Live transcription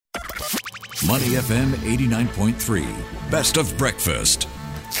Money FM 89.3. Best of breakfast.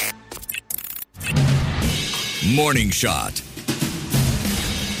 Morning Shot.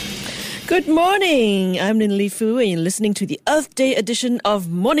 Good morning. I'm Lin Li Fu, and you're listening to the Earth Day edition of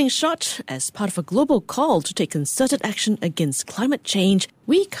Morning Shot. As part of a global call to take concerted action against climate change,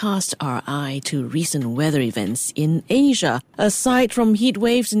 we cast our eye to recent weather events in Asia. Aside from heat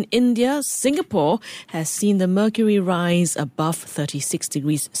waves in India, Singapore has seen the mercury rise above 36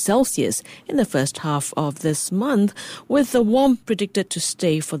 degrees Celsius in the first half of this month, with the warmth predicted to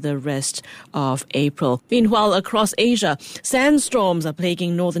stay for the rest of April. Meanwhile, across Asia, sandstorms are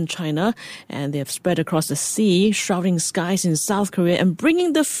plaguing northern China, and they have spread across the sea, shrouding skies in South Korea and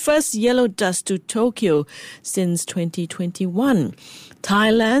bringing the first yellow dust to Tokyo since 2021.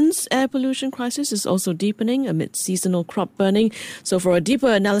 Thailand's air pollution crisis is also deepening amid seasonal crop burning. So for a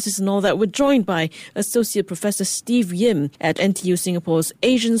deeper analysis and all that, we're joined by Associate Professor Steve Yim at NTU Singapore's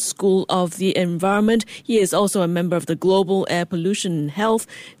Asian School of the Environment. He is also a member of the Global Air Pollution and Health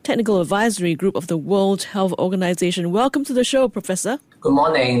Technical Advisory Group of the World Health Organization. Welcome to the show, Professor. Good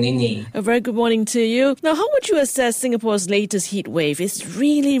morning, Nini. A very good morning to you. Now, how would you assess Singapore's latest heat wave? It's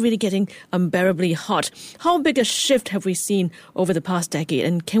really getting unbearably hot. How big a shift have we seen over the past decade,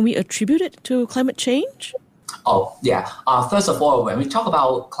 and can we attribute it to climate change? Oh, yeah. First of all, when we talk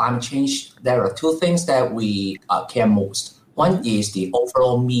about climate change, there are two things that we care most. One is the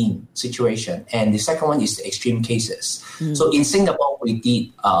overall mean situation, and the second one is the extreme cases. So in Singapore, we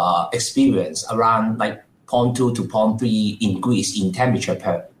did experience around 0.2 to 0.3 increase in temperature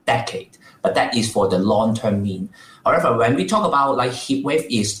per decade, but that is for the long-term mean. However, when we talk about heat wave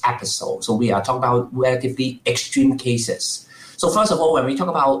is episode, so we are talking about relatively extreme cases. So first of all, when we talk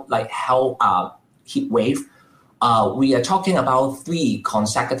about how heat wave, we are talking about 3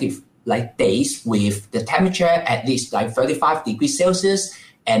 consecutive days with the temperature at least 35 degrees Celsius,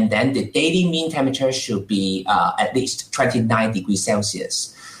 and then the daily mean temperature should be at least 29 degrees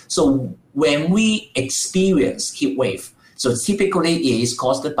Celsius. So when we experience heat wave, so typically it is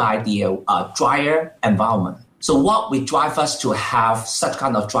caused by the drier environment. So what would drive us to have such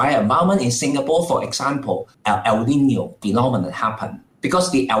kind of drier environment in Singapore? For example, El Nino phenomenon happen.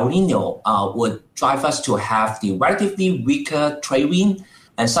 Because the El Nino would drive us to have the relatively weaker trade wind,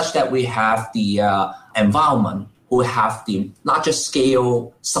 and such that we have the environment who have the larger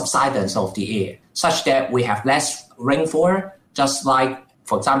scale subsidence of the air, such that we have less rainfall, just like,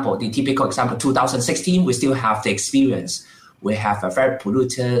 for example, the typical example, 2016, we still have the experience. We have a very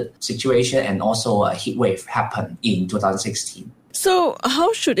polluted situation, and also a heat wave happened in 2016. So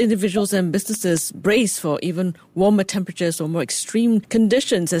how should individuals and businesses brace for even warmer temperatures or more extreme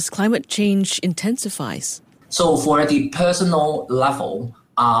conditions as climate change intensifies? So for the personal level,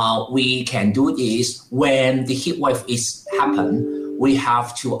 we can do is when the heat wave is happen, we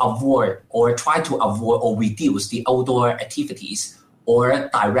have to avoid or try to avoid or reduce the outdoor activities or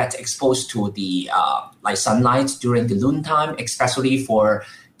direct exposed to the sunlight during the noontime, especially for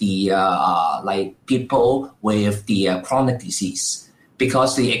the people with the chronic disease,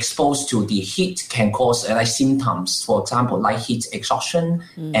 because the exposed to the heat can cause symptoms, for example, heat exhaustion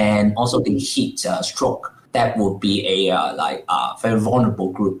and also the heat stroke. That would be a very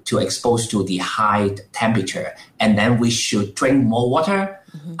vulnerable group to expose to the high temperature, and then we should drink more water,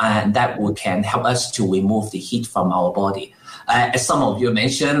 and that can help us to remove the heat from our body. As some of you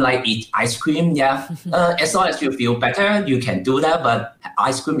mentioned, eat ice cream, as long as you feel better, you can do that, but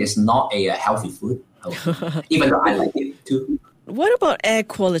ice cream is not a healthy food, even though I like it too. What about air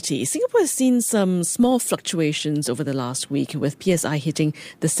quality? Singapore has seen some small fluctuations over the last week, with PSI hitting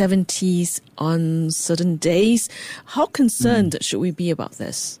the 70s on certain days. How concerned should we be about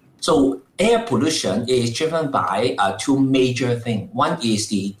this? So air pollution is driven by 2 major things. One is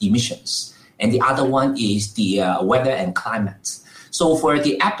the emissions, and the other one is the weather and climate. So for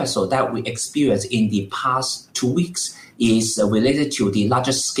the episode that we experienced in the past 2 weeks is related to the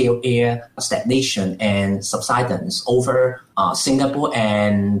larger scale air stagnation and subsidence over Singapore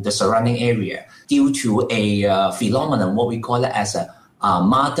and the surrounding area due to a phenomenon, what we call it as a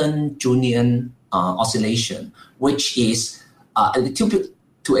Martin-Julian oscillation, which is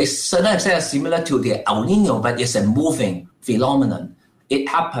to a certain extent similar to the El Nino, but it's a moving phenomenon. It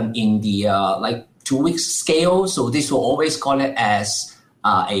happened in the 2 weeks scale, so this will always call it as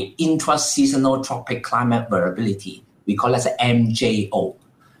a intra-seasonal tropic climate variability. We call it an MJO.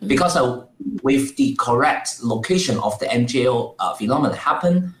 Because with the correct location of the MJO phenomenon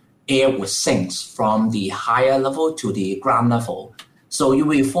happen, air will sink from the higher level to the ground level. So we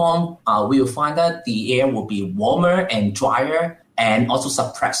will find that the air will be warmer and drier and also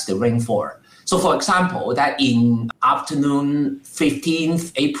suppress the rainfall. So for example, that in afternoon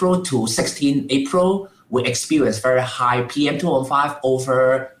 15th April to 16th April, we experienced very high PM2.5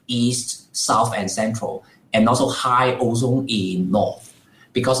 over east, south, and central, and also high ozone in north.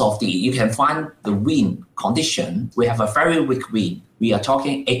 Because of you can find the wind condition, we have a very weak wind. We are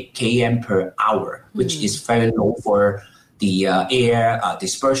talking 8 km per hour, which is very low for the air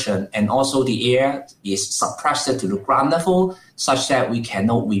dispersion. And also the air is suppressed to the ground level such that we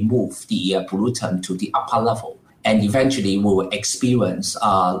cannot remove the pollutant to the upper level. And eventually we will experience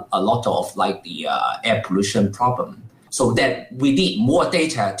a lot of the air pollution problem. So that we need more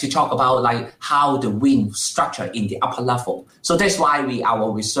data to talk about how the wind structure in the upper level. So that's why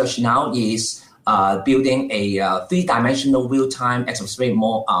our research now is building a 3-dimensional real-time atmospheric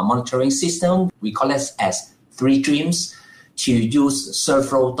monitoring system. We call it as 3DREAMS to use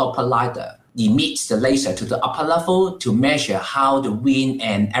several Doppler lidar emits the laser to the upper level to measure how the wind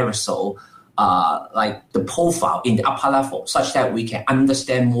and aerosol the profile in the upper level, such that we can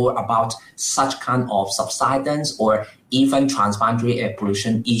understand more about such kind of subsidence or even transboundary air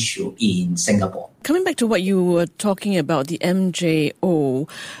pollution issue in Singapore. Coming back to what you were talking about, the MJO,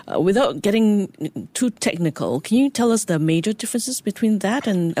 without getting too technical, can you tell us the major differences between that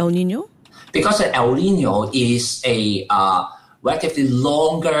and El Nino? Because El Nino is a relatively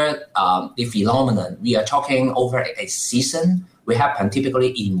longer phenomenon. We are talking over a season. We happen typically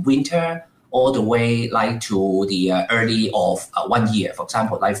in winter, all the way to the early of 1 year, for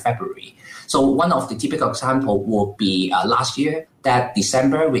example, February. So one of the typical example would be last year, that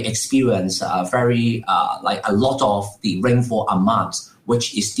December, we experienced very a lot of the rainfall amounts,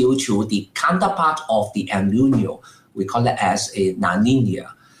 which is due to the counterpart of the El Nino. We call it as a La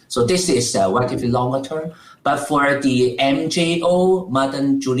Nina. So this is relatively longer term. But for the MJO,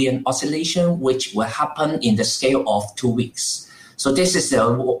 Madden Julian Oscillation, which will happen in the scale of 2 weeks. So this is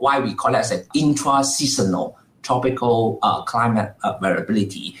why we call it as an intra-seasonal tropical climate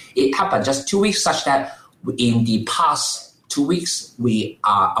variability. It happened just 2 weeks, such that in the past 2 weeks, we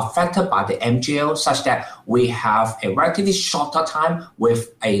are affected by the MJO, such that we have a relatively shorter time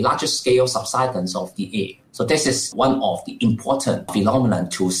with a larger scale subsidence of the air. So this is one of the important phenomenon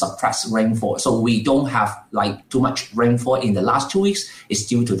to suppress rainfall. So we don't have too much rainfall in the last 2 weeks. It's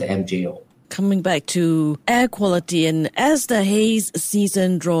due to the MJO. Coming back to air quality, and as the haze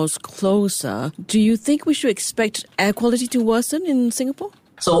season draws closer, do you think we should expect air quality to worsen in Singapore?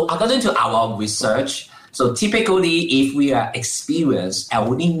 So according to our research, so typically if we are experience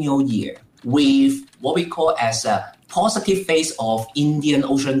El Nino year with what we call as a positive phase of Indian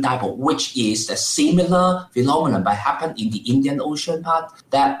Ocean dipole, which is a similar phenomenon but happen in the Indian Ocean part,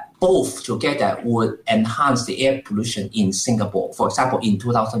 that both together would enhance the air pollution in Singapore, for example, in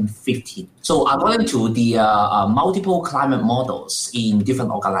 2015. So according to the multiple climate models in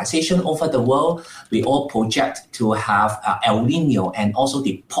different organizations over the world, we all project to have El Nino and also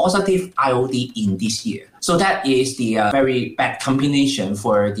the positive IOD in this year. So that is the very bad combination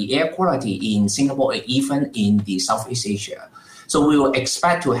for the air quality in Singapore and even in the Southeast Asia. So we will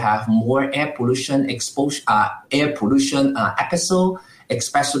expect to have more air pollution episode,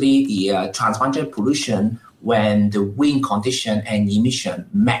 especially the transboundary pollution when the wind condition and emission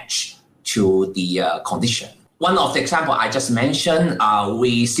match to the condition. One of the example I just mentioned,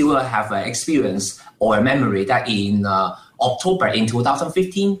 we still have experience or memory that in October in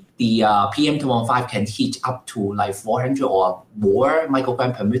 2015, the PM2.5 can hit up to 400 or more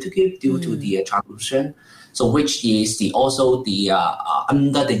microgram per meter cube due to the transmission. So which is also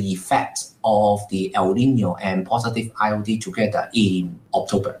under the effect of the El Nino and positive IOD together in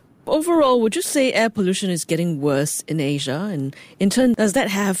October. Overall, would you say air pollution is getting worse in Asia? And in turn, does that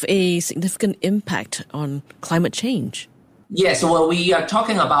have a significant impact on climate change? Yes, well, we are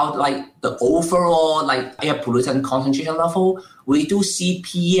talking about the overall air pollutant concentration level. We do see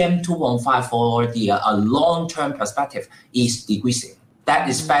PM2.5 for the long-term perspective is decreasing.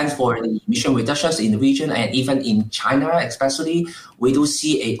 That stands for the emission reductions in the region, and even in China especially, we do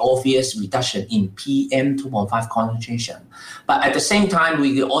see an obvious reduction in PM2.5 concentration. But at the same time,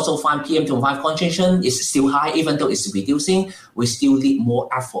 we also find PM2.5 concentration is still high. Even though it's reducing, we still need more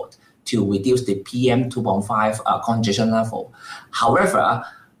effort to reduce the PM2.5 concentration level. However,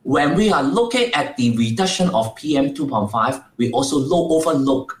 when we are looking at the reduction of PM2.5, we also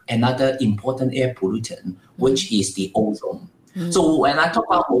overlook another important air pollutant, which is the ozone. So when I talk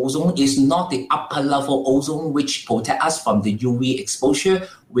about ozone, it's not the upper level ozone which protect us from the UV exposure.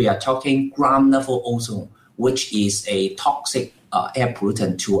 We are talking ground level ozone, which is a toxic air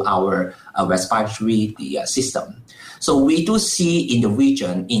pollutant to our respiratory system. So we do see in the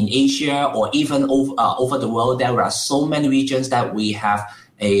region, in Asia or even over the world, there are so many regions that we have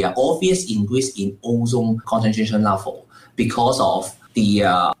a obvious increase in ozone concentration level because of the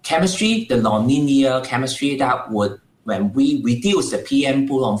chemistry, the nonlinear chemistry that would, when we reduce the PM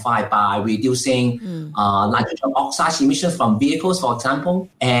 2.5 by reducing nitrogen oxide emissions from vehicles, for example,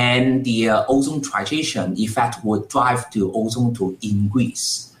 and the ozone titration effect would drive to ozone to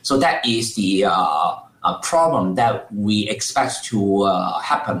increase. So that is the problem that we expect to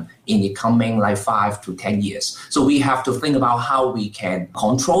happen in the coming 5 to 10 years. So we have to think about how we can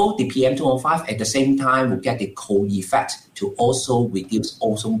control the PM 2.5 at the same time we get the co-effect to also reduce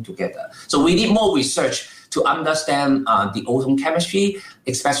ozone together. So we need more research to understand the ozone chemistry,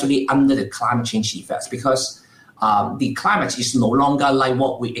 especially under the climate change effects, because the climate is no longer like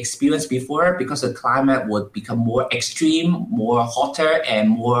what we experienced before, because the climate would become more extreme, more hotter, and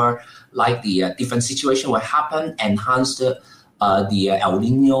more like the different situation will happen, enhance the El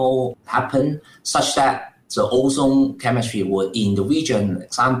Nino happen, such that the ozone chemistry would, in the region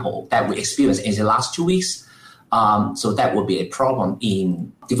example that we experienced in the last 2 weeks, so that would be a problem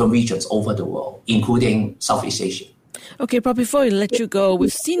in different regions over the world, including Southeast Asia. Okay, Prof, before we let you go,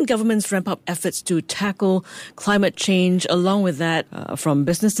 we've seen governments ramp up efforts to tackle climate change, along with that from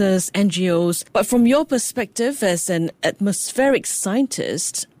businesses, NGOs. But from your perspective as an atmospheric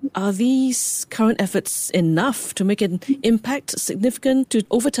scientist, are these current efforts enough to make an impact significant to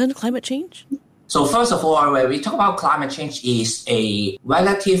overturn climate change? So first of all, when we talk about climate change, is a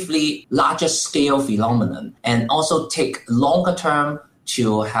relatively larger scale phenomenon and also take longer term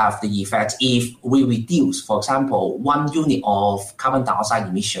to have the effect if we reduce, for example, 1 unit of carbon dioxide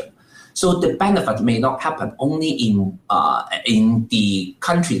emission. So the benefit may not happen only in the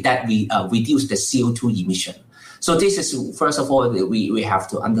country that we reduce the CO2 emission. So this is, first of all, we have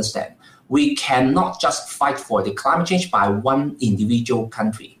to understand. We cannot just fight for the climate change by one individual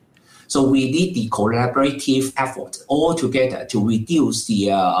country. So we need the collaborative effort all together to reduce the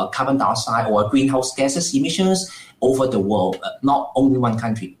carbon dioxide or greenhouse gases emissions over the world, not only one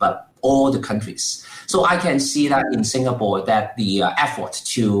country, but all the countries. So I can see that in Singapore, that the effort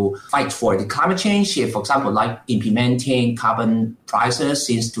to fight for the climate change, for example, like implementing carbon prices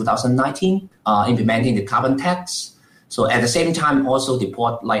since 2019, implementing the carbon tax. So at the same time, also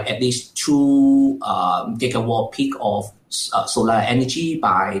deploy like at least 2 gigawatt peak of solar energy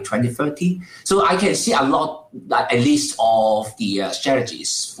by 2030. So I can see a lot, like, at least of the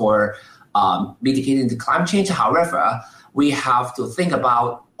strategies for mitigating the climate change. However, we have to think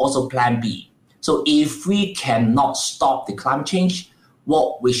about also plan B. So if we cannot stop the climate change,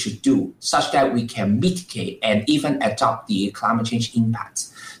 what we should do such that we can mitigate and even adapt the climate change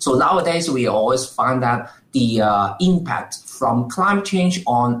impacts. So nowadays, we always find that the impact from climate change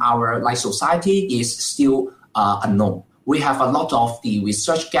on our society is still unknown. We have a lot of the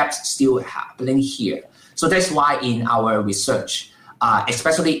research gaps still happening here. So that's why in our research,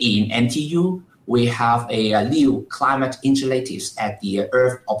 especially in NTU, we have a new climate interlatives at the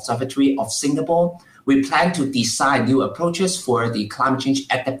Earth Observatory of Singapore. We plan to design new approaches for the climate change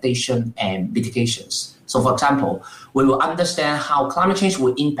adaptation and mitigations. So for example, we will understand how climate change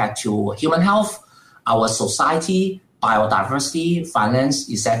will impact to human health, our society, biodiversity, finance,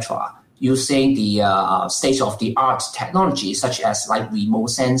 etc., using the state-of-the-art technology such as like remote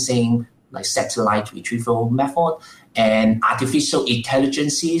sensing, like satellite retrieval method, and artificial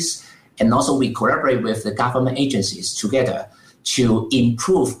intelligences. And also we collaborate with the government agencies together to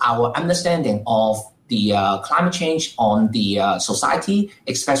improve our understanding of the climate change on the society,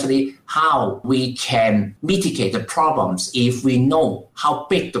 especially how we can mitigate the problems if we know how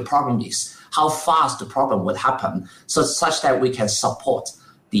big the problem is, how fast the problem would happen, so such that we can support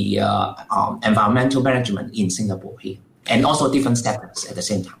the environmental management in Singapore here, and also different sectors at the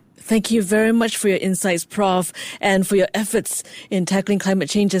same time. Thank you very much for your insights, Prof, and for your efforts in tackling climate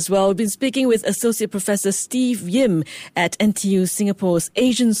change as well. We've been speaking with Associate Professor Steve Yim at NTU Singapore's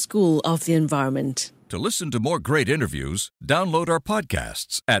Asian School of the Environment. To listen to more great interviews, download our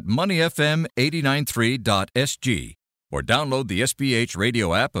podcasts at moneyfm893.sg or download the SPH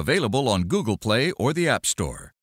radio app available on Google Play or the App Store.